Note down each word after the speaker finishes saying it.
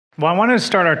Well, I wanted to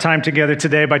start our time together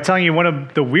today by telling you one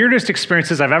of the weirdest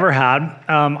experiences I've ever had.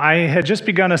 I had just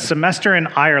begun a semester in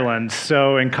Ireland.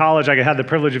 So in college, I had the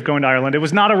privilege of going to Ireland. It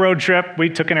was not a road trip. We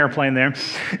took an airplane there.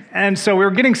 And so we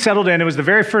were getting settled in. It was the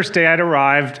very first day I'd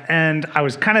arrived. And I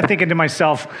was kind of thinking to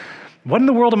myself, what in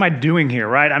the world am I doing here,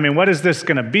 right? I mean, what is this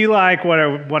going to be like? What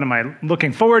am I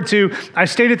looking forward to? I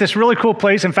stayed at this really cool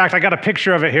place. In fact, I got a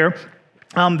picture of it here.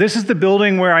 This is the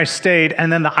building where I stayed,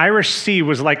 and then the Irish Sea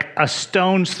was like a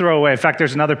stone's throw away. In fact,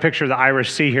 there's another picture of the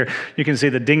Irish Sea here. You can see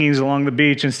the dinghies along the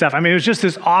beach and stuff. I mean, it was just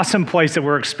this awesome place that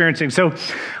we're experiencing. So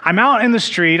I'm out in the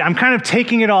street. I'm kind of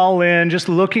taking it all in, just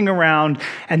looking around,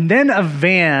 and then a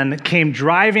van came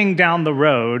driving down the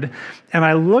road, and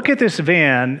I look at this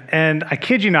van, and I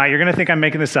kid you not, you're going to think I'm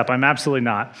making this up. I'm absolutely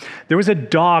not. There was a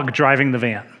dog driving the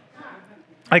van.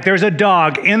 Like there's a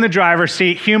dog in the driver's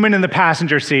seat, human in the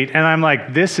passenger seat. And I'm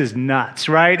like, this is nuts,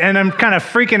 right? And I'm kind of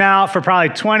freaking out for probably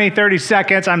 20, 30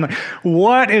 seconds. I'm like,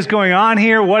 what is going on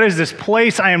here? What is this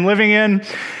place I am living in?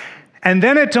 And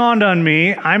then it dawned on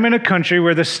me, I'm in a country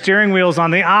where the steering wheel's on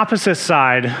the opposite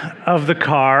side of the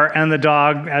car, and the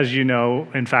dog, as you know,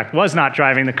 in fact, was not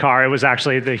driving the car. It was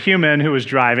actually the human who was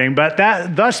driving. But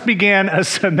that thus began a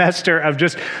semester of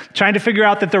just trying to figure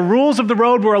out that the rules of the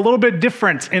road were a little bit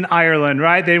different in Ireland,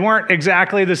 right? They weren't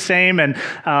exactly the same. And,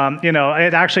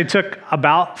 it actually took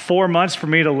about 4 months for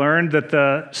me to learn that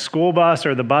the school bus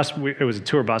or the bus, it was a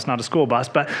tour bus, not a school bus,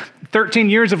 but 13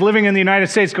 years of living in the United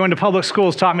States, going to public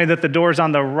schools taught me that the door's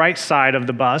on the right side of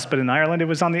the bus, but in Ireland, it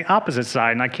was on the opposite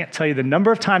side. And I can't tell you the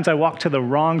number of times I walked to the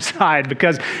wrong side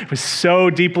because it was so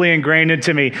deeply ingrained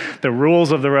into me, the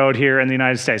rules of the road here in the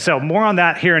United States. So more on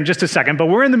that here in just a second. But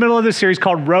we're in the middle of this series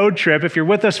called Road Trip. If you're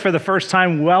with us for the first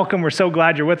time, welcome. We're so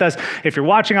glad you're with us. If you're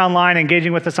watching online,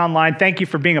 engaging with us online, thank you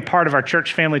for being a part of our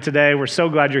church family today. We're so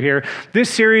glad you're here. This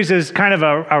series is kind of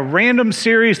a random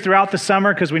series throughout the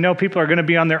summer because we know people are going to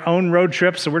be on their own road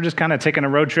trips. So we're just kind of taking a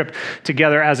road trip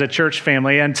together as a church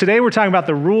family. And today we're talking about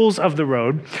the rules of the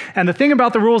road. And the thing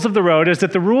about the rules of the road is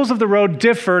that the rules of the road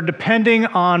differ depending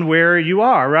on where you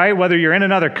are, right? Whether you're in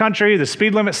another country, the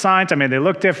speed limit signs, they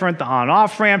look different. The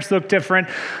on-off ramps look different.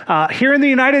 Here in the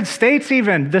United States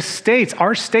even,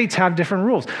 our states have different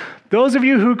rules. Those of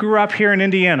you who grew up here in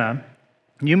Indiana,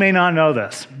 you may not know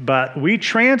this, but we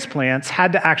transplants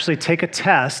had to actually take a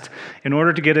test in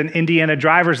order to get an Indiana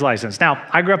driver's license. Now,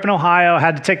 I grew up in Ohio,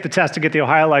 had to take the test to get the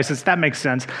Ohio license. That makes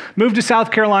sense. Moved to South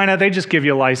Carolina, they just give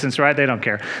you a license, right? They don't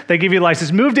care. They give you a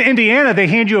license. Moved to Indiana, they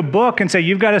hand you a book and say,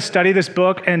 you've got to study this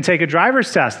book and take a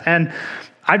driver's test. And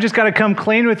I've just got to come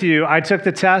clean with you. I took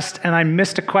the test and I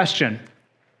missed a question.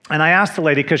 And I asked the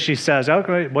lady, because she says,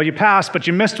 okay, well, you passed, but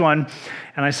you missed one.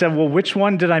 And I said, well, which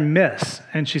one did I miss?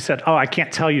 And she said, oh, I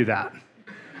can't tell you that.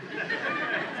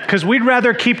 Because we'd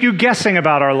rather keep you guessing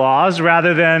about our laws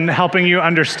rather than helping you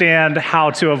understand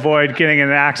how to avoid getting in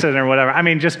an accident or whatever.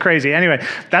 Just crazy. Anyway,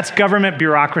 that's government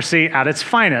bureaucracy at its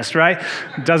finest, right?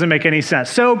 Doesn't make any sense.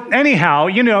 So anyhow,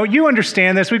 you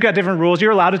understand this. We've got different rules.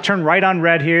 You're allowed to turn right on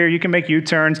red here. You can make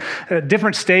U-turns.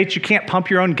 Different states, you can't pump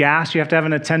your own gas. You have to have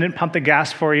an attendant pump the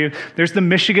gas for you. There's the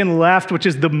Michigan left, which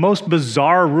is the most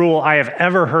bizarre rule I have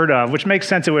ever heard of, which makes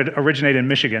sense it would originate in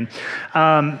Michigan.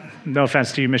 No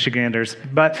offense to you Michiganders.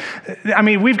 But,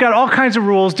 we've got all kinds of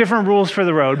rules, different rules for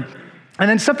the road. And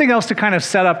then something else to kind of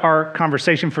set up our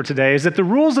conversation for today is that the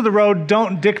rules of the road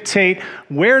don't dictate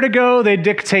where to go, they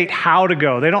dictate how to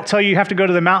go. They don't tell you have to go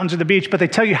to the mountains or the beach, but they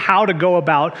tell you how to go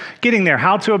about getting there,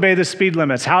 how to obey the speed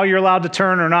limits, how you're allowed to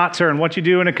turn or not turn, what you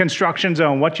do in a construction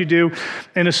zone, what you do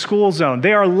in a school zone.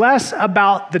 They are less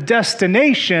about the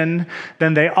destination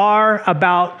than they are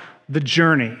about the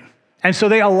journey. And so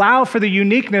they allow for the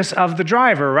uniqueness of the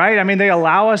driver, right? They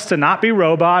allow us to not be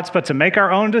robots, but to make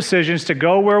our own decisions, to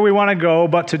go where we want to go,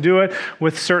 but to do it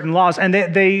with certain laws. And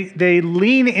they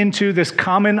lean into this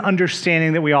common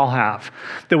understanding that we all have,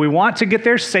 that we want to get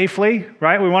there safely,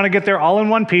 right? We want to get there all in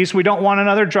one piece. We don't want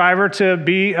another driver to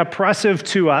be oppressive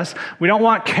to us. We don't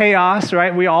want chaos,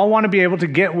 right? We all want to be able to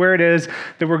get where it is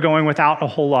that we're going without a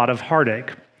whole lot of heartache.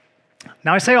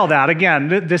 Now, I say all that, again,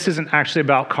 this isn't actually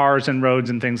about cars and roads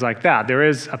and things like that. There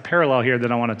is a parallel here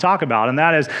that I want to talk about, and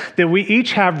that is that we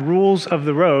each have rules of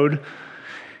the road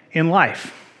in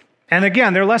life. And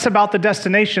again, they're less about the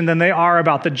destination than they are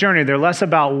about the journey. They're less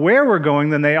about where we're going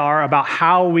than they are about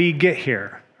how we get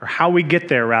here. Or how we get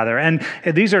there, rather. And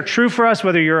these are true for us,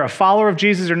 whether you're a follower of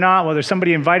Jesus or not, whether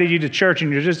somebody invited you to church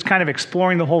and you're just kind of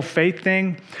exploring the whole faith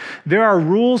thing. There are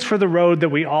rules for the road that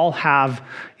we all have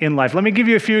in life. Let me give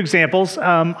you a few examples.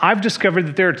 I've discovered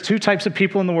that there are two types of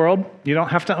people in the world. You don't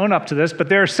have to own up to this, but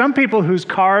there are some people whose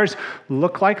cars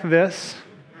look like this.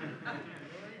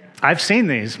 I've seen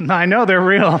these. I know they're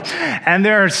real. And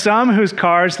there are some whose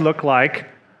cars look like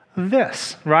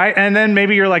this, right? And then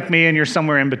maybe you're like me and you're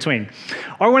somewhere in between.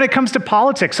 Or when it comes to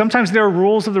politics, sometimes there are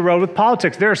rules of the road with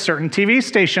politics. There are certain TV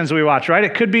stations we watch, right?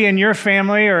 It could be in your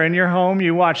family or in your home,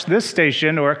 you watch this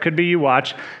station, or it could be you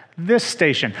watch this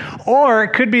station. Or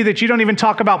it could be that you don't even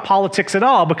talk about politics at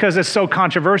all because it's so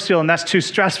controversial and that's too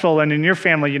stressful. And in your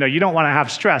family, you don't want to have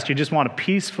stress. You just want a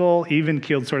peaceful,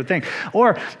 even-keeled sort of thing.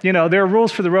 Or, there are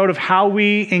rules for the road of how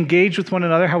we engage with one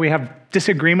another, how we have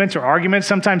disagreements or arguments.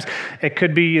 Sometimes it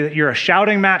could be that you're a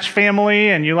shouting match family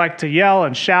and you like to yell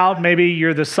and shout. Maybe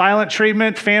you're the silent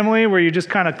treatment family where you just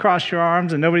kind of cross your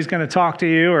arms and nobody's going to talk to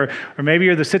you. Or maybe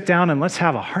you're the sit down and let's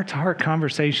have a heart-to-heart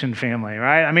conversation family,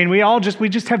 right? I mean, we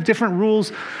just have different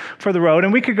rules for the road,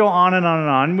 and we could go on and on and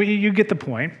on. You get the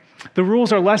point. The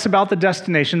rules are less about the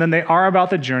destination than they are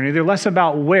about the journey. They're less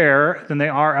about where than they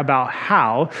are about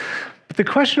how. But the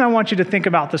question I want you to think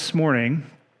about this morning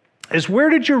is, where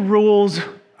did your rules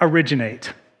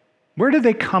originate? Where did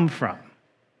they come from?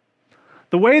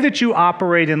 The way that you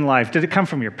operate in life, did it come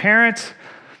from your parents?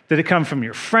 Did it come from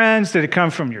your friends? Did it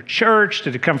come from your church?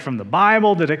 Did it come from the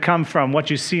Bible? Did it come from what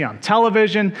you see on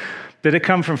television? Did it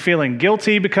come from feeling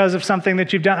guilty because of something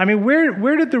that you've done? I mean,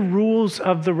 where did the rules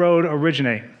of the road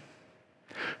originate?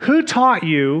 Who taught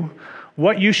you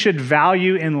what you should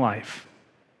value in life?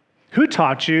 Who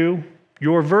taught you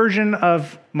your version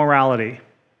of morality?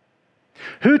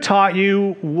 Who taught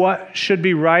you what should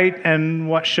be right and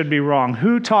what should be wrong?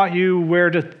 Who taught you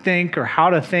where to think or how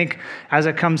to think as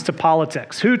it comes to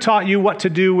politics? Who taught you what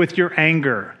to do with your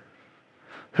anger?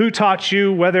 Who taught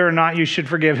you whether or not you should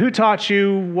forgive? Who taught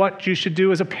you what you should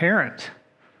do as a parent?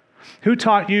 Who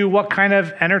taught you what kind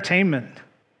of entertainment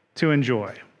to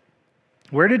enjoy?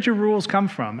 Where did your rules come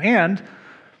from? And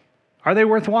are they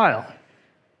worthwhile?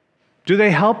 Do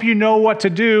they help you know what to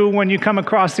do when you come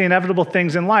across the inevitable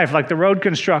things in life, like the road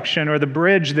construction or the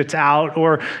bridge that's out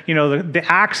or the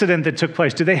accident that took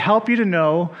place? Do they help you to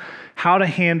know how to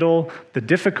handle the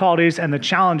difficulties and the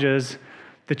challenges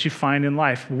that you find in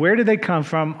life? Where do they come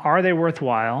from? Are they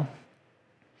worthwhile?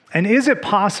 And is it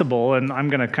possible, and I'm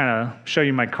going to kind of show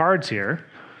you my cards here,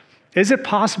 is it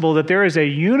possible that there is a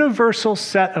universal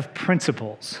set of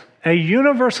principles,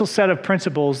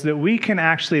 that we can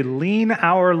actually lean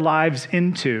our lives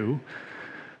into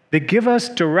that give us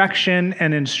direction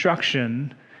and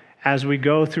instruction as we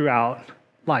go throughout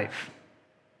life?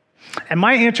 And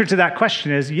my answer to that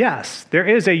question is yes, there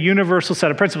is a universal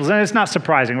set of principles. And it's not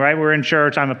surprising, right? We're in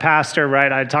church. I'm a pastor,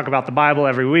 right? I talk about the Bible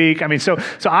every week. I mean, so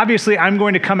obviously I'm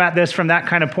going to come at this from that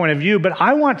kind of point of view, but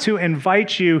I want to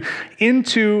invite you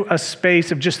into a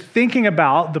space of just thinking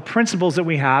about the principles that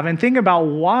we have and think about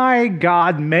why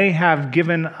God may have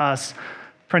given us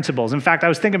principles. In fact, I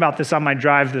was thinking about this on my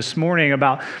drive this morning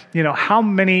about, how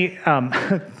many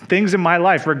things in my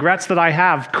life, regrets that I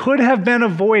have, could have been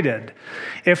avoided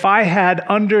if I had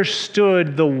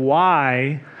understood the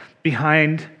why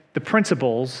behind the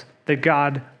principles that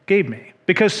God gave me.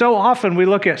 Because so often we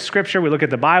look at Scripture, we look at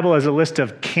the Bible as a list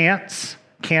of can'ts,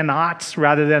 cannots,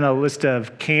 rather than a list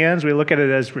of cans. We look at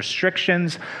it as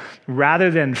restrictions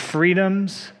rather than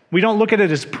freedoms. We don't look at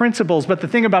it as principles, but the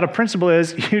thing about a principle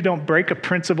is you don't break a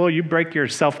principle, you break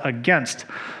yourself against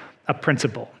a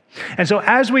principle. And so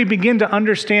as we begin to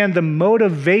understand the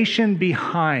motivation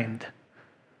behind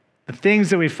the things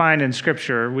that we find in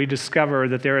Scripture, we discover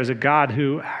that there is a God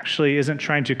who actually isn't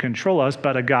trying to control us,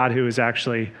 but a God who is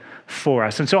actually for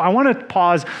us. And so I want to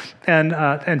pause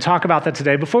and talk about that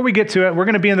today. Before we get to it, we're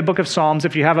going to be in the book of Psalms.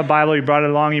 If you have a Bible, you brought it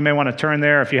along, you may want to turn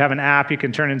there. If you have an app, you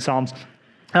can turn in Psalms.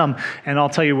 And I'll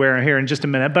tell you where here in just a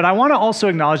minute. But I want to also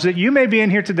acknowledge that you may be in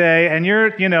here today and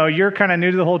you're kind of new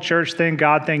to the whole church thing,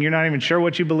 God thing. You're not even sure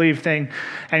what you believe thing.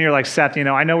 And you're like, Seth,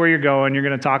 I know where you're going. You're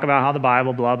going to talk about how the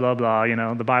Bible, blah, blah, blah,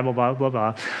 the Bible, blah, blah,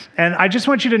 blah. And I just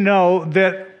want you to know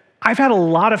that I've had a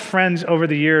lot of friends over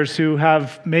the years who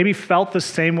have maybe felt the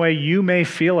same way you may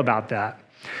feel about that.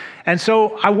 And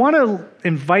so I want to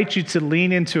invite you to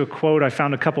lean into a quote I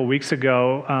found a couple weeks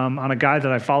ago on a guy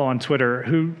that I follow on Twitter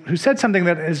who said something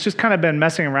that has just kind of been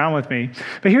messing around with me.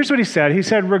 But here's what he said. He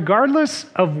said, regardless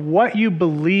of what you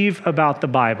believe about the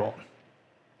Bible,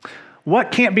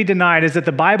 what can't be denied is that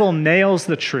the Bible nails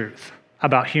the truth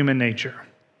about human nature.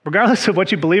 Regardless of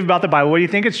what you believe about the Bible, whether you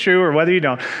think it's true or whether you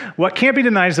don't, what can't be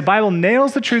denied is the Bible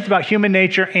nails the truth about human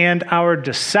nature and our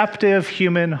deceptive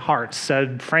human hearts,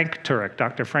 said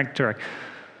Dr. Frank Turek.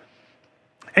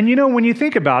 And when you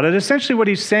think about it, essentially what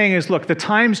he's saying is, look, the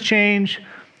times change,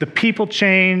 the people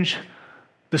change,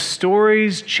 the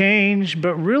stories change,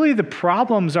 but really the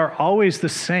problems are always the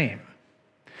same.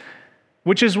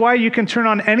 which is why you can turn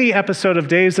on any episode of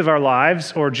Days of Our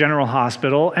Lives or General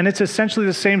Hospital, and it's essentially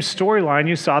the same storyline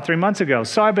you saw 3 months ago.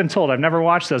 So I've been told. I've never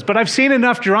watched those. But I've seen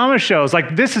enough drama shows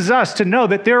like This Is Us to know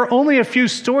that there are only a few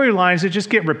storylines that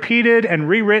just get repeated and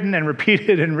rewritten and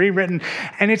repeated and rewritten,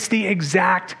 and it's the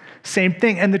exact same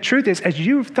thing. And the truth is, as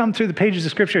you thumb through the pages of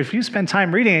Scripture, if you spend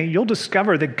time reading it, you'll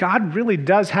discover that God really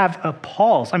does have a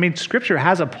pulse. I mean, Scripture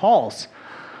has a pulse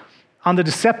on the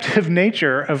deceptive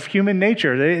nature of human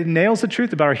nature. It nails the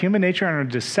truth about our human nature and our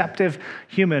deceptive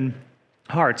human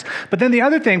hearts. But then the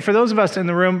other thing, for those of us in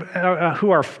the room who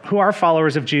are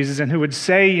followers of Jesus and who would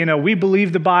say, we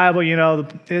believe the Bible,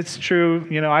 it's true,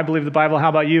 I believe the Bible, how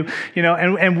about you?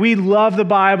 And we love the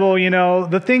Bible,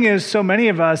 the thing is, so many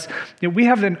of us, we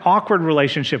have an awkward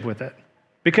relationship with it.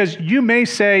 Because you may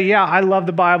say, yeah, I love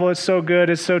the Bible, it's so good,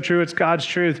 it's so true, it's God's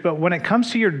truth, but when it comes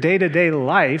to your day-to-day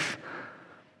life,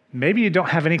 maybe you don't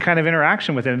have any kind of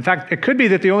interaction with it. In fact, it could be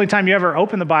that the only time you ever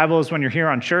open the Bible is when you're here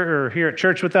on church or here at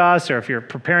church with us, or if you're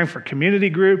preparing for community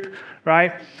group,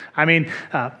 right? I mean,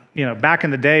 back in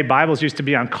the day, Bibles used to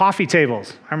be on coffee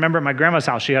tables. I remember at my grandma's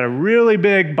house, she had a really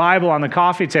big Bible on the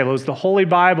coffee table. It was the Holy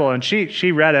Bible, and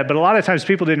she read it. But a lot of times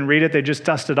people didn't read it. They just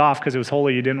dusted off because it was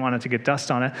holy. You didn't want it to get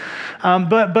dust on it.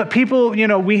 But people,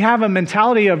 we have a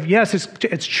mentality of, yes,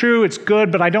 it's true, it's good,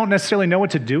 but I don't necessarily know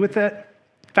what to do with it.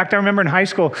 In fact, I remember in high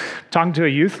school talking to a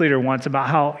youth leader once about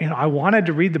how, I wanted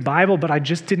to read the Bible, but I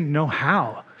just didn't know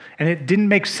how. And it didn't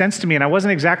make sense to me, and I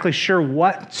wasn't exactly sure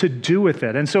what to do with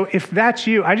it. And so if that's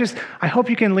you, I hope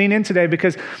you can lean in today,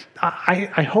 because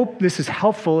I hope this is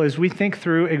helpful as we think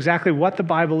through exactly what the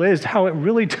Bible is, how it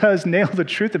really does nail the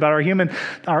truth about our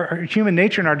human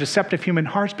nature and our deceptive human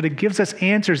hearts, but it gives us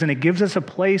answers and it gives us a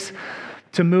place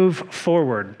to move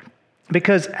forward.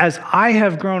 Because as I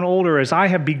have grown older, as I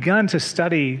have begun to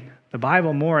study the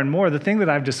Bible more and more, the thing that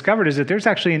I've discovered is that there's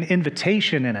actually an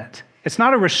invitation in it. It's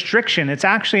not a restriction. It's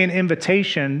actually an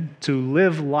invitation to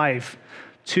live life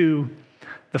to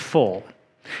the full.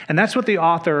 And that's what the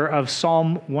author of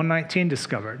Psalm 119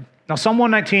 discovered. Now, Psalm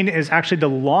 119 is actually the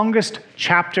longest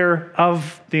chapter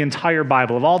of the entire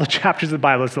Bible. Of all the chapters of the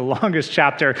Bible, it's the longest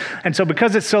chapter. And so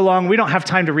because it's so long, we don't have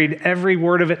time to read every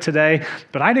word of it today.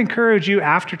 But I'd encourage you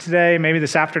after today, maybe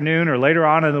this afternoon or later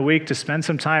on in the week, to spend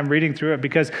some time reading through it,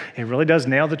 because it really does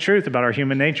nail the truth about our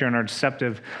human nature and our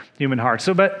deceptive human heart.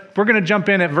 But we're going to jump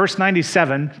in at verse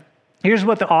 97. Here's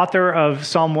what the author of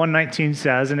Psalm 119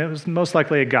 says, and it was most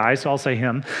likely a guy, so I'll say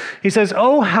him. He says,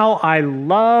 "Oh, how I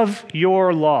love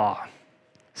your law."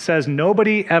 Says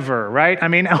nobody ever, right? I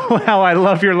mean, oh, how I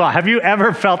love your law. Have you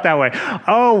ever felt that way?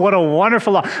 Oh, what a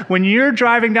wonderful law. When you're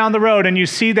driving down the road and you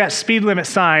see that speed limit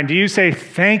sign, do you say,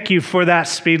 thank you for that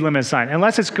speed limit sign?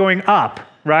 Unless it's going up,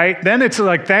 right? Then it's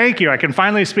like, thank you, I can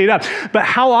finally speed up. But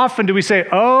how often do we say,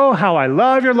 oh, how I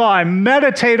love your law. I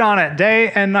meditate on it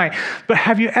day and night. But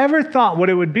have you ever thought what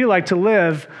it would be like to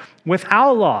live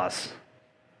without laws?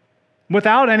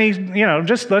 Without any,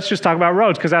 let's just talk about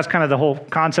roads, because that's kind of the whole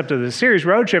concept of the series,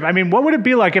 Road Trip. I mean, what would it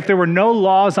be like if there were no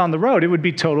laws on the road? It would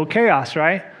be total chaos,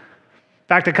 right? In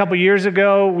fact, a couple years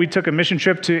ago, we took a mission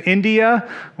trip to India,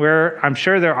 where I'm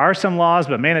sure there are some laws,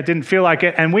 but man, it didn't feel like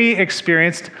it. And we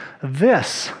experienced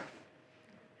this.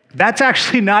 That's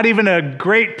actually not even a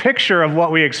great picture of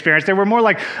what we experienced. They were more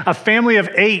like a family of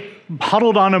 8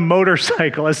 huddled on a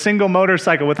motorcycle, a single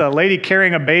motorcycle with a lady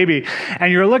carrying a baby. And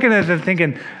you're looking at it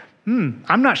thinking,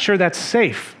 I'm not sure that's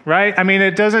safe, right? I mean,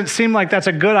 it doesn't seem like that's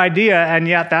a good idea, and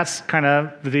yet that's kind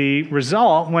of the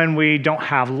result when we don't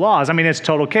have laws. I mean, it's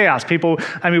total chaos.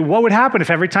 What would happen if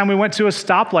every time we went to a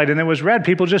stoplight and it was red,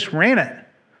 people just ran it?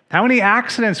 How many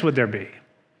accidents would there be?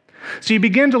 So you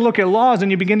begin to look at laws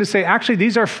and you begin to say, actually,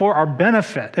 these are for our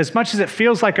benefit. As much as it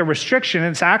feels like a restriction,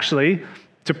 it's actually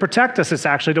to protect us. It's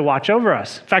actually to watch over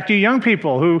us. In fact, you young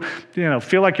people who,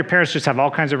 feel like your parents just have all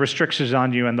kinds of restrictions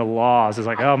on you and the laws. It's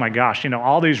like, oh my gosh,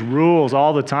 all these rules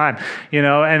all the time,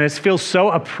 and it feels so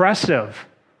oppressive.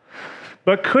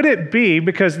 But could it be,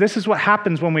 because this is what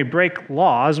happens when we break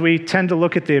laws, we tend to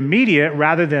look at the immediate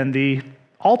rather than the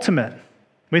ultimate.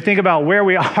 We think about where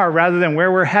we are rather than where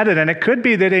we're headed. And it could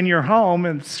be that in your home,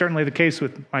 and it's certainly the case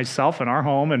with myself and our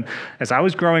home, and as I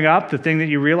was growing up, the thing that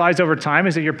you realize over time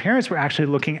is that your parents were actually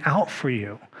looking out for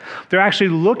you. They're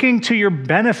actually looking to your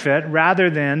benefit rather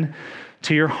than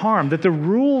to your harm. That the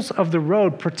rules of the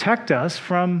road protect us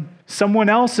from someone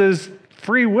else's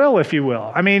free will, if you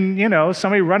will. I mean,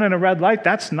 somebody running a red light,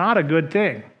 that's not a good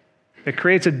thing. It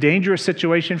creates a dangerous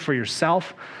situation for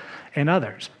yourself and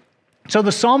others. So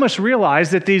the psalmist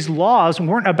realized that these laws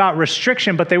weren't about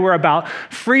restriction, but they were about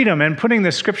freedom. And putting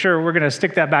the scripture, we're going to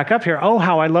stick that back up here. Oh,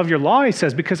 how I love your law, he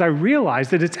says, because I realize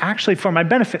that it's actually for my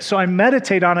benefit. So I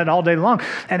meditate on it all day long.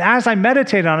 And as I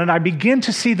meditate on it, I begin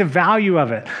to see the value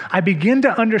of it. I begin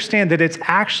to understand that it's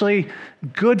actually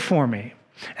good for me.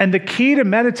 And the key to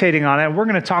meditating on it, and we're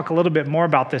going to talk a little bit more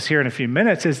about this here in a few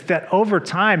minutes, is that over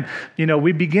time,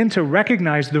 we begin to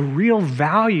recognize the real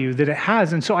value that it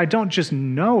has. And so I don't just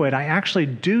know it, I actually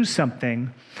do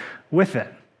something with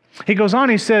it. He goes on,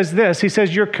 he says this, he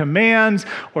says, your commands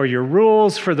or your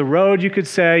rules for the road, you could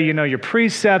say, your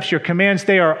precepts, your commands,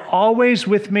 they are always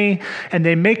with me, and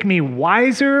they make me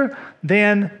wiser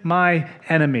than my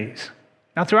enemies.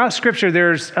 Now, throughout Scripture,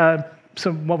 there's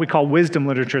some what we call wisdom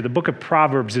literature. The book of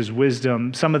Proverbs is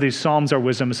wisdom. Some of these psalms are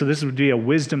wisdom, so this would be a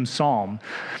wisdom psalm.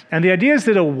 And the idea is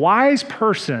that a wise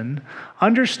person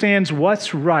understands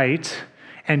what's right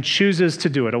and chooses to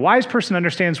do it. A wise person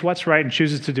understands what's right and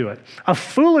chooses to do it. A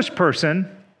foolish person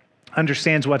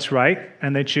understands what's right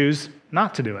and they choose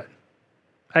not to do it.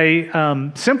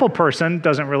 A simple person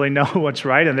doesn't really know what's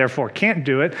right and therefore can't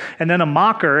do it. And then a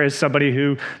mocker is somebody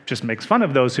who just makes fun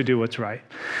of those who do what's right.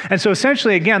 And so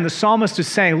essentially, again, the psalmist is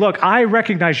saying, look, I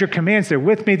recognize your commands. They're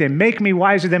with me. They make me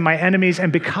wiser than my enemies.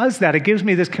 And because that, it gives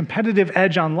me this competitive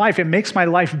edge on life. It makes my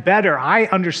life better. I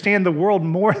understand the world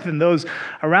more than those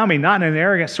around me, not in an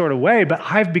arrogant sort of way, but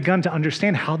I've begun to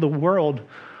understand how the world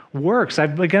works.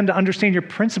 I've begun to understand your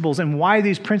principles and why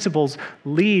these principles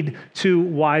lead to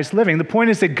wise living. The point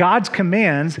is that God's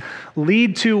commands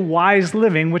lead to wise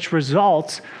living, which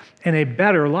results in a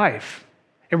better life.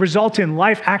 It results in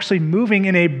life actually moving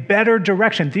in a better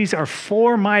direction. These are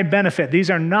for my benefit. These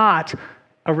are not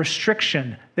a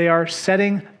restriction. They are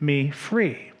setting me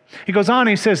free. He goes on and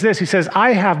he says this. He says,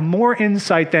 I have more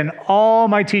insight than all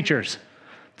my teachers.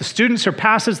 The student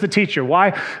surpasses the teacher.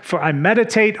 Why? For I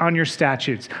meditate on your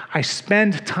statutes. I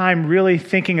spend time really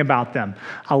thinking about them,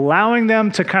 allowing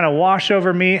them to kind of wash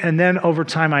over me, and then over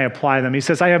time I apply them. He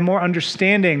says, I have more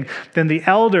understanding than the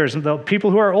elders, the people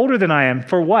who are older than I am.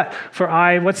 For what? For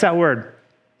I, what's that word?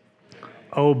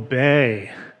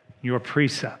 Obey your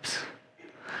precepts.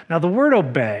 Now, the word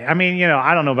obey, I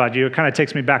don't know about you. It kind of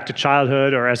takes me back to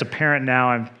childhood, or as a parent now,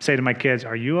 I say to my kids,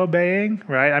 are you obeying?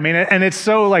 Right? And it's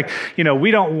so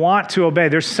we don't want to obey.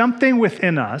 There's something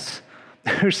within us.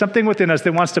 There's something within us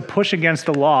that wants to push against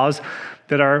the laws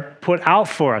that are put out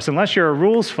for us, unless you're a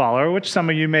rules follower, which some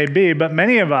of you may be. But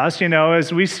many of us,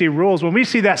 as we see rules, when we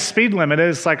see that speed limit,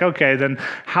 it's like, okay, then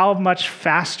how much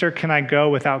faster can I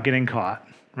go without getting caught?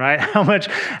 Right?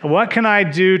 What can I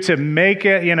do to make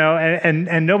it,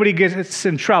 and nobody gets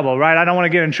in trouble, right? I don't want to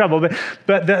get in trouble.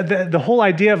 But the whole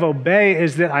idea of obey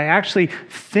is that I actually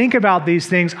think about these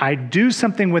things, I do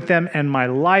something with them, and my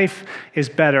life is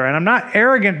better. And I'm not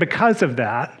arrogant because of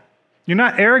that. You're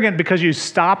not arrogant because you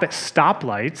stop at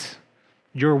stoplights.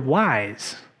 You're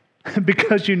wise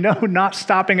because not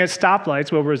stopping at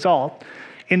stoplights will result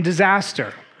in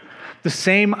disaster. The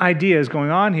same idea is going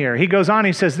on here. He goes on,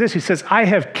 he says this, he says, I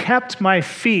have kept my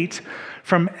feet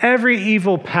from every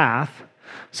evil path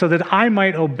so that I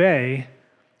might obey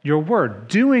your word.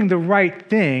 Doing the right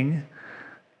thing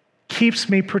keeps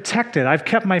me protected. I've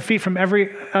kept my feet from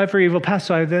every evil path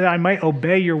so that I might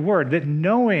obey your word. That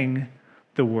knowing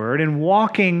the word and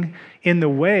walking in the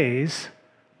ways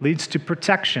leads to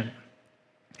protection.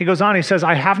 He goes on, he says,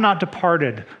 I have not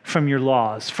departed from your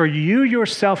laws, for you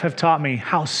yourself have taught me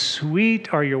how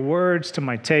sweet are your words to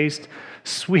my taste,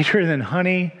 sweeter than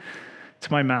honey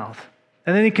to my mouth.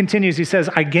 And then he continues, he says,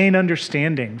 I gain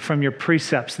understanding from your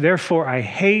precepts, therefore I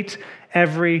hate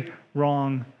every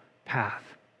wrong path.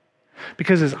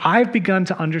 Because as I've begun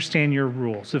to understand your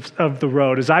rules of the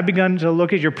road, as I've begun to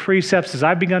look at your precepts, as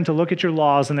I've begun to look at your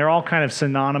laws, and they're all kind of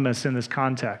synonymous in this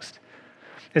context,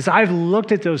 as I've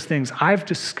looked at those things, I've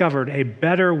discovered a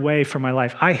better way for my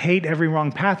life. I hate every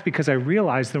wrong path because I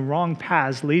realize the wrong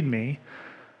paths lead me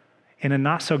in a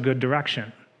not so good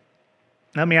direction.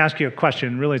 Let me ask you a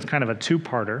question. Really, it's kind of a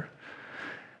two-parter.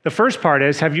 The first part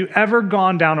is, have you ever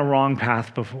gone down a wrong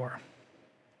path before?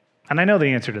 And I know the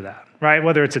answer to that, right?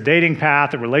 Whether it's a dating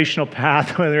path, a relational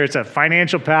path, whether it's a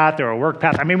financial path or a work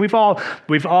path. We've all,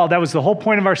 that was the whole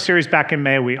point of our series back in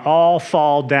May. We all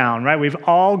fall down, right? We've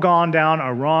all gone down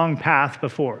a wrong path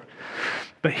before.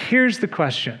 But here's the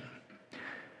question.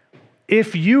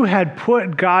 If you had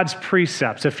put God's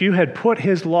precepts, if you had put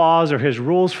his laws or his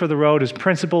rules for the road, his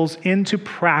principles into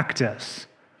practice,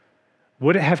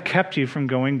 would it have kept you from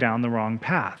going down the wrong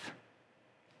path?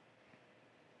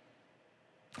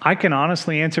 I can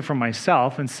honestly answer for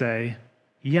myself and say,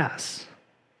 yes.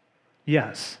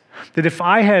 Yes. That if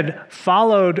I had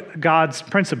followed God's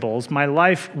principles, my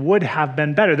life would have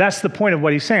been better. That's the point of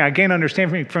what he's saying. I gain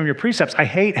understanding from your precepts. I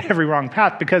hate every wrong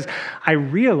path because I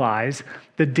realize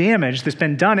the damage that's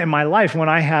been done in my life when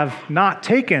I have not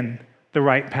taken the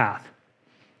right path.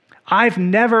 I've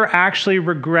never actually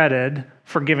regretted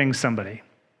forgiving somebody.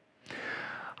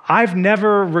 I've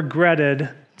never regretted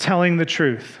telling the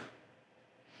truth.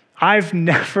 I've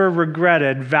never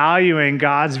regretted valuing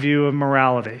God's view of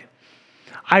morality.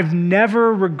 I've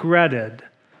never regretted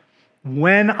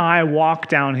when I walk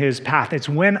down his path. It's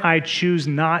when I choose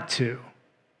not to.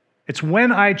 It's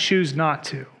when I choose not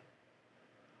to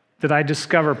that I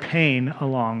discover pain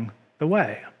along the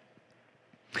way.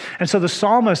 And so the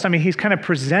psalmist, he's kind of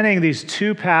presenting these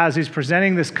two paths. He's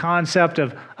presenting this concept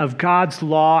of God's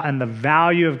law and the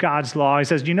value of God's law. He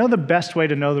says, do you know the best way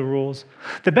to know the rules?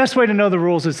 The best way to know the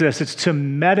rules is this. It's to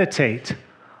meditate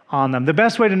on them. The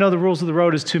best way to know the rules of the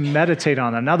road is to meditate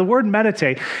on them. Now, the word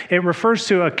meditate, it refers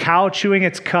to a cow chewing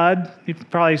its cud. You've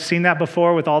probably seen that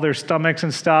before with all their stomachs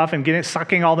and stuff and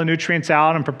sucking all the nutrients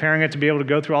out and preparing it to be able to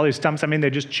go through all these stomachs. They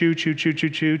just chew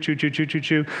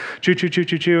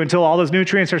until all those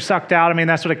nutrients are sucked out.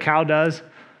 That's what a cow does.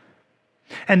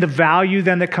 And the value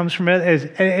then that comes from it is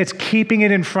it's keeping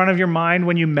it in front of your mind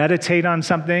when you meditate on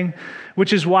something,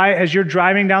 which is why as you're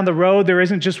driving down the road, there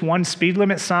isn't just one speed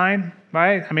limit sign,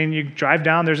 right? You drive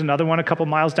down, there's another one a couple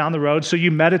miles down the road. So you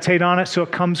meditate on it so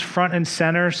it comes front and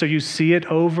center. So you see it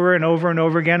over and over and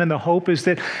over again. And the hope is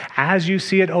that as you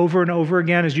see it over and over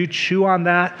again, as you chew on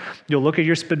that, you'll look at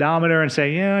your speedometer and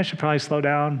say, yeah, I should probably slow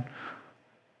down.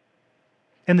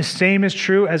 And the same is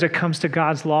true as it comes to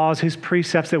God's laws, his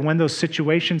precepts, that when those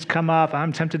situations come up,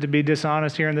 I'm tempted to be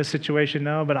dishonest here in this situation.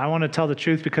 No, but I want to tell the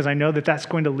truth because I know that that's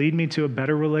going to lead me to a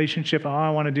better relationship. Oh, I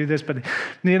want to do this. But,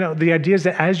 the idea is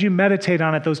that as you meditate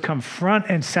on it, those come front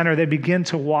and center. They begin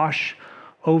to wash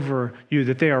over you,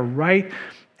 that they are right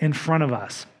in front of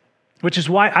us, which is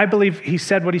why I believe he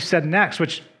said what he said next,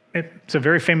 which it's a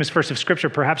very famous verse of scripture.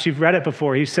 Perhaps you've read it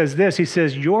before. He says this, he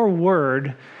says, your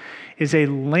word is a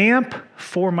lamp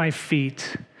for my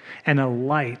feet and a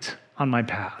light on my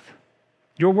path.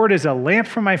 Your word is a lamp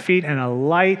for my feet and a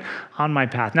light on my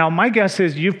path. Now, my guess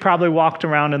is you've probably walked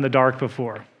around in the dark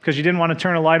before because you didn't want to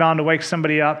turn a light on to wake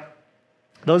somebody up.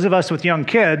 Those of us with young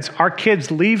kids, our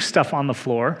kids leave stuff on the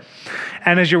floor.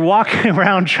 And as you're walking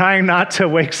around trying not to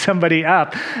wake somebody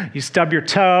up, you stub your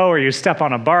toe or you step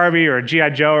on a Barbie or a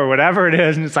G.I. Joe or whatever it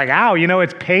is. And it's like, ow,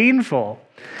 it's painful.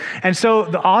 And so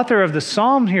the author of the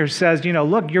psalm here says,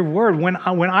 look, your word, when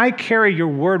I carry your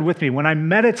word with me, when I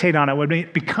meditate on it, when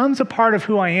it becomes a part of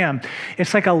who I am,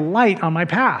 it's like a light on my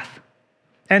path.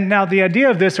 And now the idea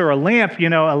of this, or a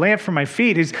lamp for my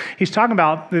feet, he's talking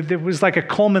about, it was like a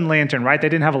Coleman lantern, right? They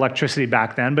didn't have electricity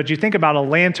back then, but you think about a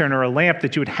lantern or a lamp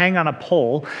that you would hang on a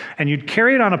pole, and you'd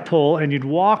carry it on a pole, and you'd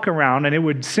walk around, and it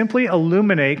would simply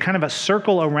illuminate kind of a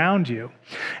circle around you.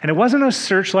 And it wasn't a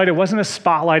searchlight, it wasn't a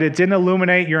spotlight, it didn't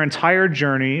illuminate your entire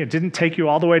journey, it didn't take you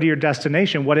all the way to your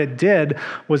destination. What it did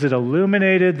was it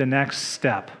illuminated the next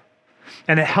step.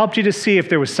 And it helped you to see if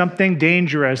there was something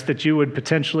dangerous that you would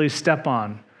potentially step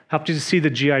on. Helped you to see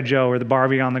the G.I. Joe or the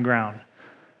Barbie on the ground.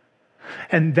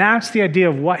 And that's the idea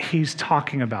of what he's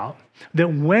talking about.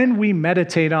 That when we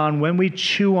meditate on, when we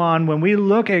chew on, when we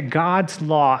look at God's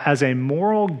law as a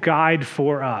moral guide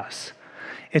for us,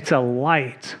 it's a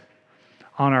light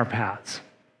on our paths.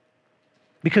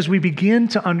 Because we begin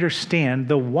to understand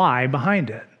the why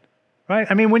behind it, right?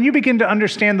 When you begin to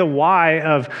understand the why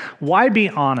of why be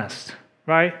honest,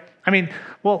 right?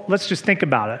 Well, let's just think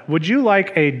about it. Would you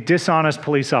like a dishonest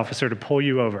police officer to pull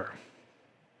you over?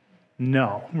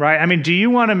 No, right? Do you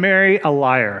want to marry a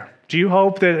liar? Do you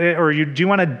hope that, do you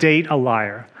want to date a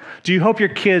liar? Do you hope your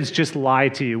kids just lie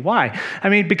to you? Why?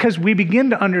 Because we begin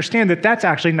to understand that that's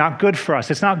actually not good for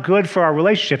us. It's not good for our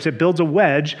relationships. It builds a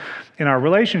wedge in our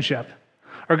relationship.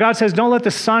 Or God says, don't let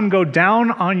the sun go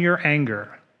down on your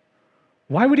anger.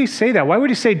 Why would he say that? Why would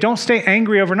he say, don't stay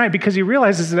angry overnight? Because he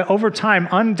realizes that over time,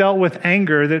 undealt with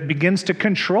anger that begins to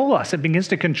control us. It begins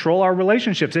to control our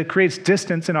relationships. It creates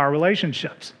distance in our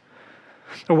relationships.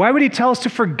 Or why would he tell us to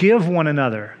forgive one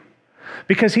another?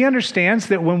 Because he understands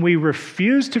that when we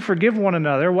refuse to forgive one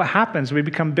another, what happens? We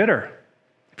become bitter.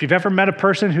 If you've ever met a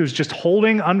person who's just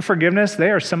holding unforgiveness,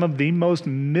 they are some of the most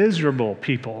miserable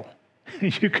people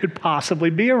you could possibly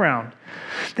be around.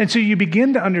 And so you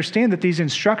begin to understand that these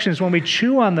instructions, when we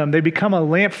chew on them, they become a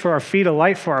lamp for our feet, a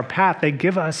light for our path. They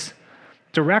give us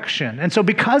direction. And so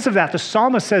because of that, the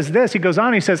psalmist says this, he goes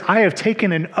on, he says, I have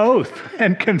taken an oath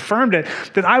and confirmed it,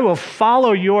 that I will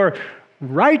follow your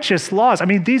righteous laws. I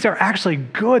mean, these are actually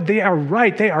good. They are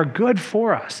right. They are good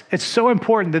for us. It's so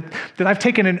important that I've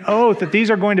taken an oath that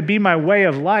these are going to be my way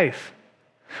of life.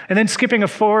 And then skipping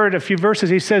forward a few verses,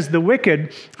 he says, the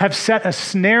wicked have set a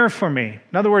snare for me.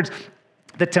 In other words,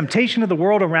 the temptation of the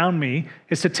world around me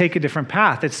is to take a different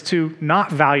path. It's to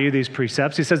not value these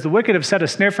precepts. He says, the wicked have set a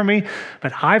snare for me,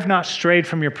 but I've not strayed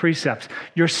from your precepts.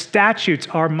 Your statutes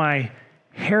are my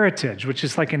heritage, which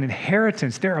is like an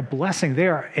inheritance. They're a blessing. They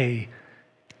are a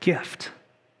gift.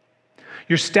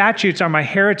 Your statutes are my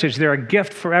heritage. They're a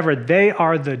gift forever. They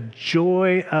are the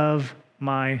joy of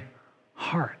my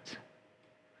heart.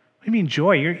 What do you mean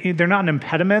joy? They're not an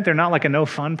impediment. They're not like a no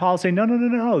fun policy.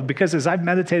 No. Because as I've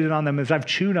meditated on them, as I've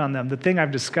chewed on them, the thing I've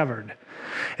discovered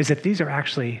is that these are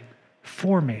actually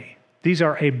for me. These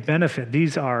are a benefit.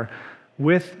 These are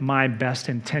with my best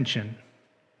intention.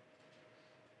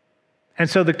 And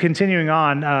so the continuing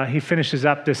on, he finishes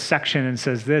up this section and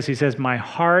says this. He says, my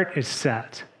heart is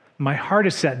set. My heart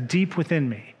is set deep within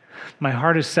me. My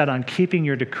heart is set on keeping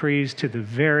your decrees to the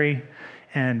very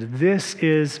end. This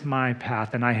is my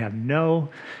path, and I have no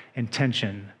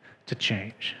intention to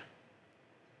change.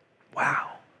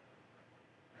 Wow.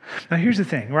 Now here's the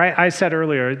thing, right? I said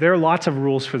earlier, there are lots of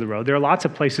rules for the road. There are lots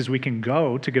of places we can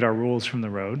go to get our rules from the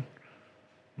road.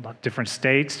 Different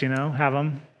states, have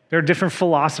them. There are different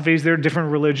philosophies, there are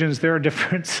different religions, there are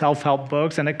different self-help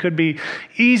books, and it could be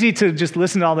easy to just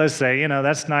listen to all this, say,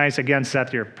 that's nice. Again,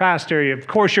 Seth, you're a pastor. Of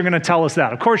course you're going to tell us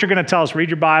that. Of course you're going to tell us, read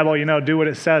your Bible, do what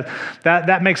it says.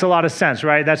 That makes a lot of sense,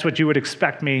 right? That's what you would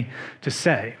expect me to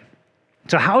say.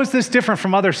 So how is this different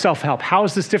from other self-help? How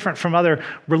is this different from other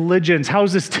religions? How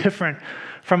is this different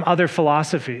from other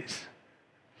philosophies?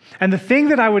 And the thing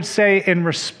that I would say in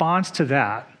response to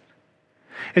that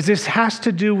is this has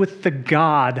to do with the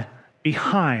God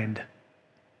behind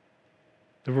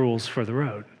the rules for the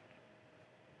road.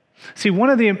 See,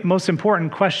 one of the most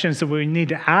important questions that we need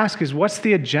to ask is, what's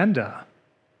the agenda?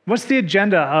 What's the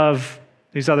agenda of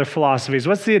these other philosophies?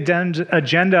 What's the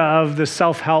agenda of the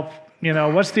self-help?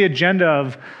 What's the agenda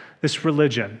of this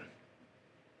religion?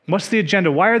 What's the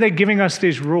agenda? Why are they giving us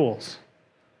these rules?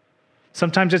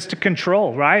 Sometimes it's to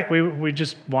control, right? We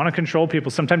just want to control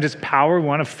people. Sometimes it's power. We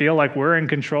want to feel like we're in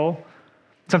control.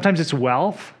 Sometimes it's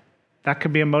wealth. That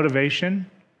could be a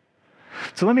motivation.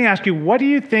 So let me ask you, what do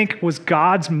you think was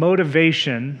God's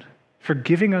motivation for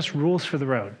giving us rules for the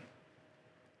road?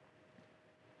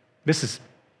 This is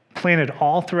planted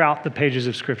all throughout the pages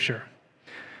of Scripture.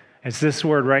 It's this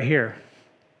word right here,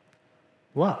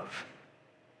 love.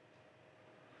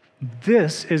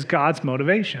 This is God's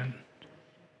motivation.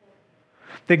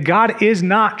 That God is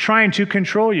not trying to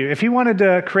control you. If he wanted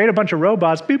to create a bunch of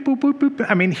robots, beep, boop, boop,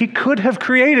 boop, he could have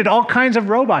created all kinds of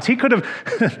robots. He could have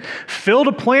filled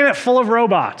a planet full of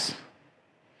robots.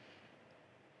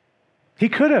 He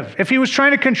could have. If he was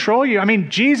trying to control you,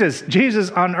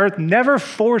 Jesus on earth never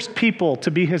forced people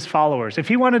to be his followers. If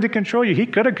he wanted to control you, he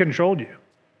could have controlled you.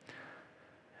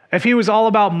 If he was all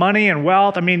about money and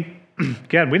wealth,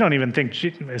 again, we don't even think,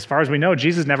 as far as we know,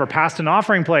 Jesus never passed an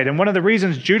offering plate. And one of the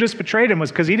reasons Judas betrayed him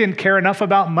was because he didn't care enough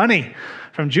about money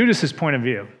from Judas's point of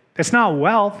view. It's not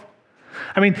wealth.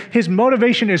 His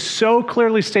motivation is so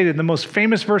clearly stated in the most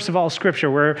famous verse of all Scripture,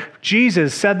 where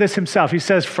Jesus said this himself. He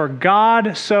says, for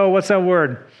God so, what's that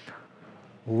word?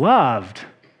 Loved.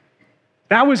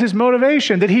 That was his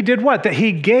motivation, that he did what? That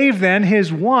he gave then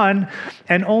his one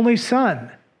and only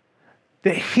Son.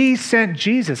 That he sent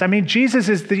Jesus. Jesus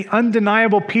is the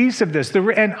undeniable piece of this.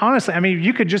 And honestly,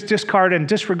 you could just discard and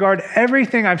disregard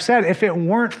everything I've said if it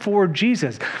weren't for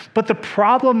Jesus. But the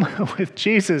problem with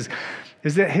Jesus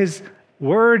is that his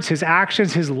words, his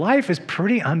actions, his life is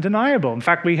pretty undeniable. In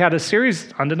fact, we had a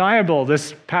series, Undeniable,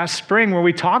 this past spring where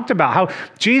we talked about how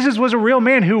Jesus was a real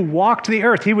man who walked the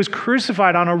earth. He was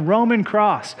crucified on a Roman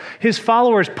cross. His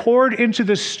followers poured into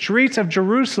the streets of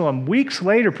Jerusalem weeks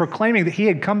later proclaiming that he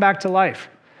had come back to life.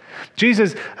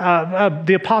 Jesus,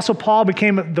 the Apostle Paul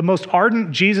became the most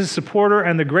ardent Jesus supporter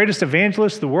and the greatest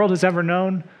evangelist the world has ever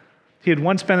known. He had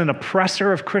once been an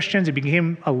oppressor of Christians. He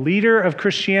became a leader of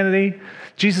Christianity.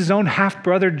 Jesus' own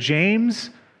half-brother,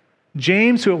 James,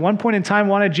 who at one point in time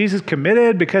wanted Jesus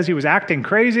committed because he was acting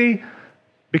crazy,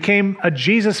 became a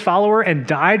Jesus follower and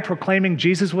died proclaiming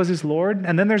Jesus was his Lord.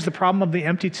 And then there's the problem of the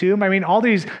empty tomb. All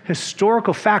these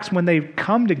historical facts, when they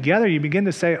come together, you begin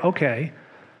to say, okay,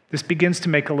 this begins to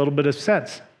make a little bit of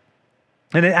sense.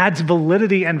 And it adds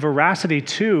validity and veracity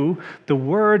to the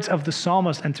words of the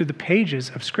psalmist and through the pages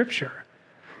of Scripture.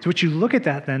 So what you look at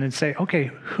that then and say,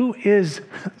 okay, who is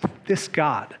this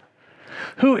God?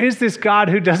 Who is this God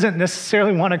who doesn't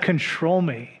necessarily want to control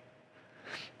me,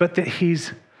 but that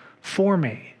he's for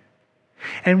me?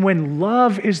 And when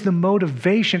love is the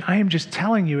motivation, I am just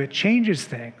telling you, it changes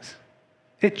things.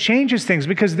 It changes things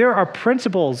because there are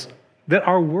principles that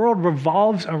our world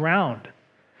revolves around.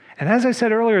 And as I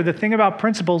said earlier, the thing about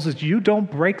principles is you don't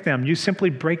break them. You simply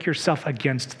break yourself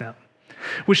against them.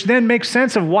 Which then makes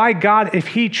sense of why God, if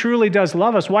he truly does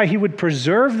love us, why he would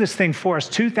preserve this thing for us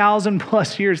 2,000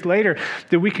 plus years later,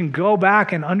 that we can go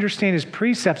back and understand his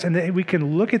precepts and that we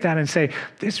can look at that and say,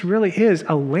 this really is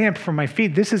a lamp for my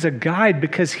feet. This is a guide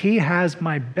because he has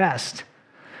my best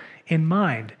in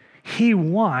mind. He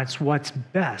wants what's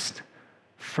best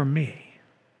for me.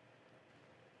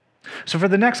 So for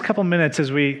the next couple minutes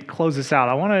as we close this out,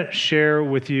 I want to share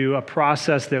with you a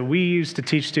process that we used to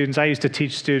teach students, I used to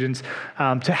teach students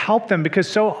to help them, because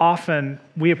so often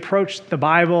we approach the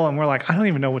Bible and we're like, I don't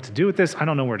even know what to do with this. I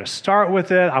don't know where to start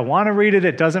with it. I want to read it.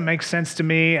 It doesn't make sense to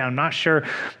me. I'm not sure.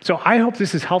 So I hope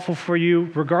this is helpful for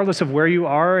you, regardless of where you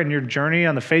are in your journey,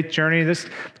 on the faith journey. This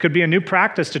could be a new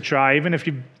practice to try, even if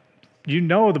you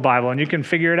know the Bible and you can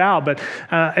figure it out. But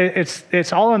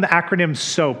it's all in the acronym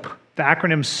SOAP. The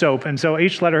acronym SOAP. And so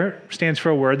each letter stands for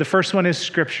a word. The first one is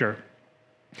Scripture.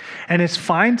 And it's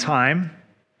find time.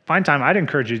 I'd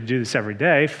encourage you to do this every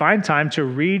day. Find time to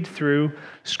read through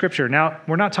Scripture. Now,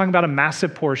 we're not talking about a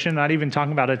massive portion, not even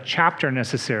talking about a chapter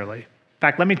necessarily. In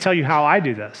fact, let me tell you how I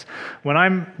do this. When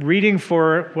I'm reading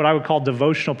for what I would call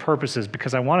devotional purposes,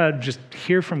 because I want to just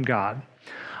hear from God,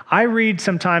 I read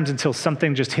sometimes until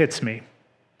something just hits me.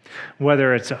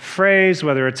 Whether it's a phrase,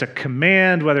 whether it's a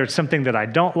command, whether it's something that I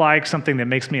don't like, something that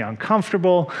makes me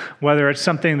uncomfortable, whether it's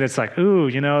something that's like,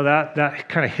 ooh, that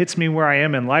kind of hits me where I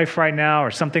am in life right now, or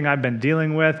something I've been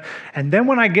dealing with. And then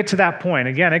when I get to that point,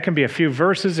 again, it can be a few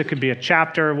verses, it could be a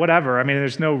chapter, whatever. I mean,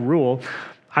 there's no rule.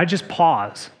 I just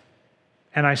pause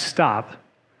and I stop.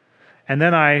 And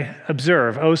then I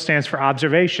observe. O stands for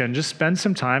observation. Just spend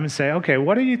some time and say, okay,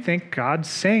 what do you think God's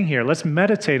saying here? Let's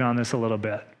meditate on this a little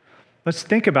bit. Let's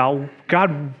think about,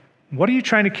 God, what are you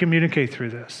trying to communicate through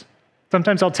this?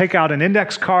 Sometimes I'll take out an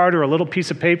index card or a little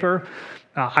piece of paper.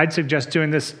 I'd suggest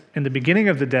doing this in the beginning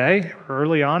of the day,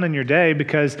 early on in your day,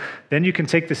 because then you can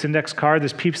take this index card,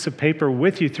 this piece of paper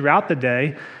with you throughout the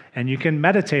day, and you can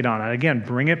meditate on it. Again,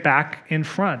 bring it back in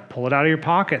front, pull it out of your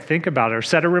pocket, think about it, or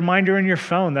set a reminder in your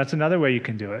phone. That's another way you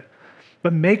can do it.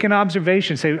 But make an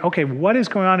observation. Say, okay, what is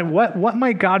going on? And what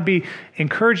might God be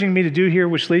encouraging me to do here,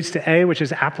 which leads to A, which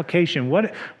is application.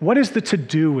 What is the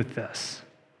to-do with this?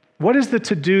 What is the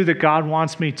to-do that God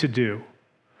wants me to do?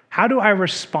 How do I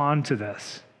respond to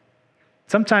this?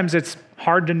 Sometimes it's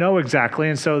hard to know exactly,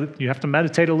 and so you have to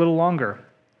meditate a little longer.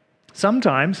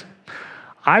 Sometimes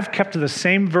I've kept the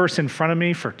same verse in front of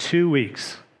me for 2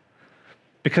 weeks,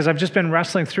 because I've just been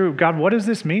wrestling through, God, what does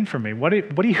this mean for me? What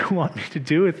do you want me to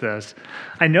do with this?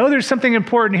 I know there's something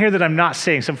important here that I'm not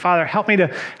seeing. So Father, help me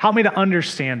to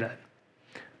understand it.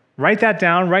 Write that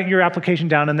down, write your application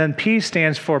down, and then P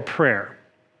stands for prayer.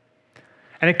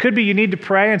 And it could be you need to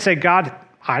pray and say, God,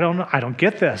 I don't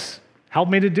get this. Help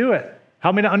me to do it.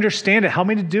 Help me to understand it. Help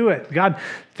me to do it. God,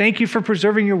 thank you for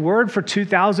preserving your word for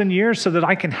 2,000 years so that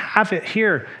I can have it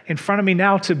here in front of me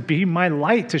now to be my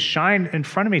light, to shine in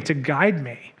front of me, to guide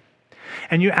me.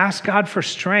 And you ask God for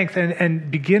strength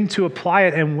and begin to apply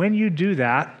it. And when you do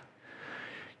that,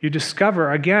 you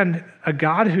discover, again, a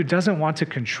God who doesn't want to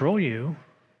control you,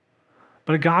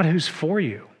 but a God who's for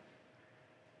you.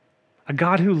 A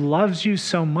God who loves you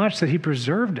so much that he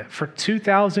preserved it for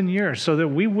 2,000 years so that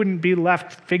we wouldn't be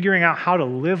left figuring out how to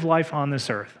live life on this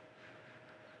earth.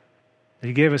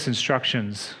 He gave us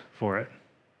instructions for it.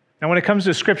 Now, when it comes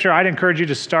to Scripture, I'd encourage you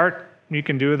to start. You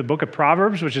can do the book of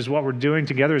Proverbs, which is what we're doing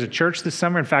together as a church this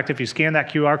summer. In fact, if you scan that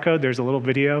QR code, there's a little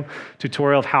video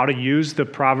tutorial of how to use the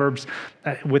Proverbs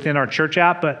within our church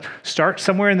app. But start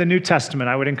somewhere in the New Testament.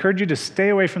 I would encourage you to stay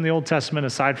away from the Old Testament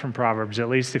aside from Proverbs, at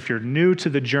least if you're new to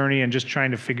the journey and just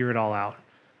trying to figure it all out.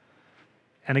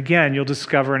 And again, you'll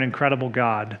discover an incredible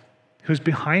God who's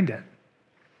behind it.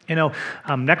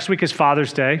 Next week is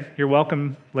Father's Day. You're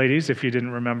welcome, ladies, if you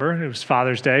didn't remember. It was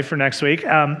Father's Day for next week.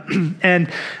 And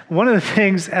one of the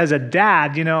things as a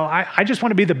dad, I just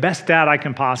want to be the best dad I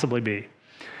can possibly be.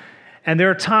 And there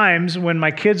are times when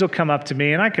my kids will come up to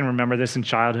me, and I can remember this in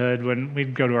childhood when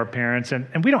we'd go to our parents, and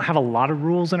we don't have a lot of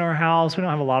rules in our house. We don't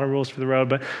have a lot of rules for the road,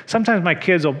 but sometimes my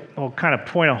kids will kind of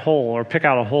point a hole or pick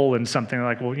out a hole in something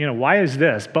like, well, why is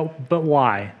this? But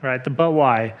why, right? The but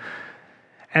why.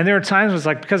 And there are times when it's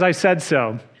like, because I said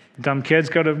so. Dumb kids,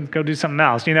 go do something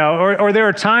else, Or there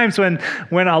are times when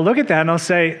I'll look at that and I'll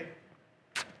say,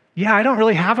 yeah, I don't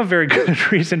really have a very good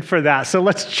reason for that, so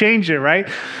let's change it, right?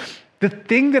 The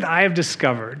thing that I have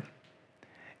discovered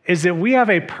is that we have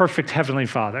a perfect Heavenly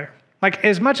Father. Like,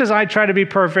 as much as I try to be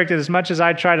perfect, as much as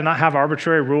I try to not have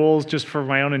arbitrary rules just for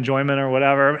my own enjoyment or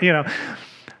whatever,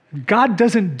 God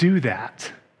doesn't do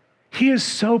that. He is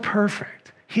so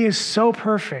perfect. He is so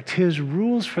perfect. His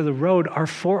rules for the road are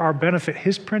for our benefit.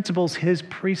 His principles, his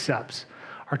precepts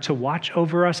are to watch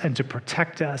over us and to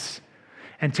protect us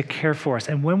and to care for us.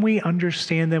 And when we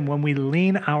understand them, when we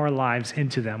lean our lives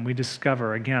into them, we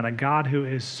discover, again, a God who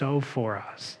is so for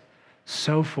us,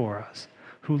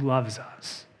 who loves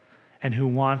us, and who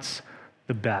wants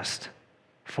the best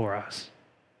for us.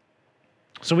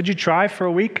 So would you try for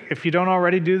a week if you don't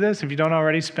already do this, if you don't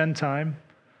already spend time?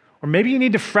 Or maybe you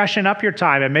need to freshen up your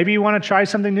time, and maybe you want to try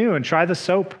something new and try the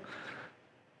SOAP.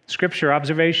 Scripture,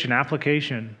 observation,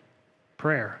 application,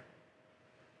 prayer.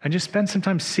 And just spend some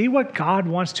time, see what God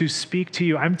wants to speak to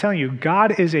you. I'm telling you,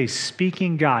 God is a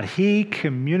speaking God. He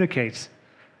communicates,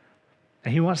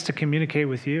 and he wants to communicate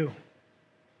with you.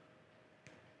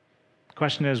 The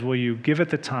question is, will you give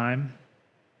it the time,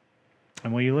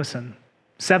 and will you listen?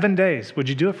 7 days. Would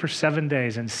you do it for 7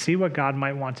 days and see what God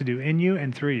might want to do in you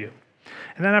and through you?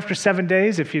 And then after 7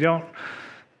 days, if you don't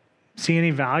see any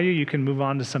value, you can move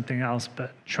on to something else.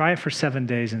 But try it for 7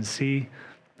 days and see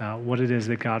what it is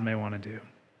that God may want to do.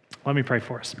 Let me pray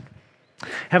for us.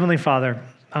 Heavenly Father,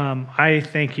 I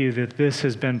thank you that this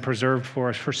has been preserved for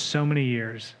us for so many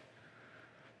years.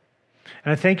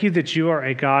 And I thank you that you are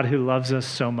a God who loves us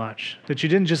so much, that you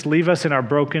didn't just leave us in our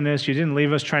brokenness, you didn't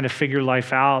leave us trying to figure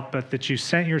life out, but that you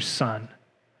sent your Son.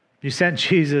 You sent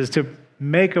Jesus to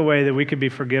make a way that we could be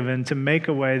forgiven, to make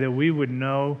a way that we would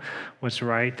know what's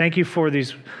right. Thank you for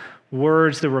these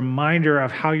words, the reminder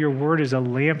of how your word is a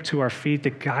lamp to our feet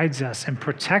that guides us and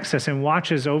protects us and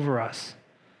watches over us.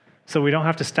 So we don't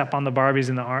have to step on the Barbies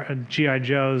and the G.I.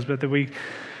 Joes, but that we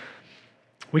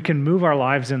can move our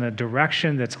lives in a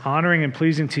direction that's honoring and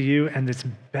pleasing to you and that's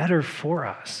better for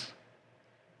us.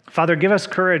 Father, give us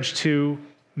courage to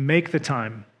make the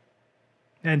time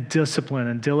and discipline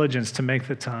and diligence to make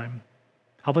the time.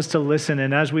 Help us to listen,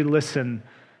 and as we listen,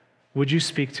 would you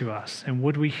speak to us, and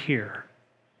would we hear?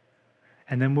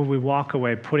 And then would we walk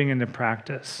away putting into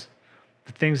practice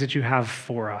the things that you have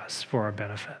for us, for our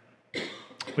benefit?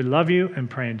 We love you and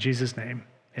pray in Jesus' name.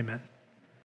 Amen.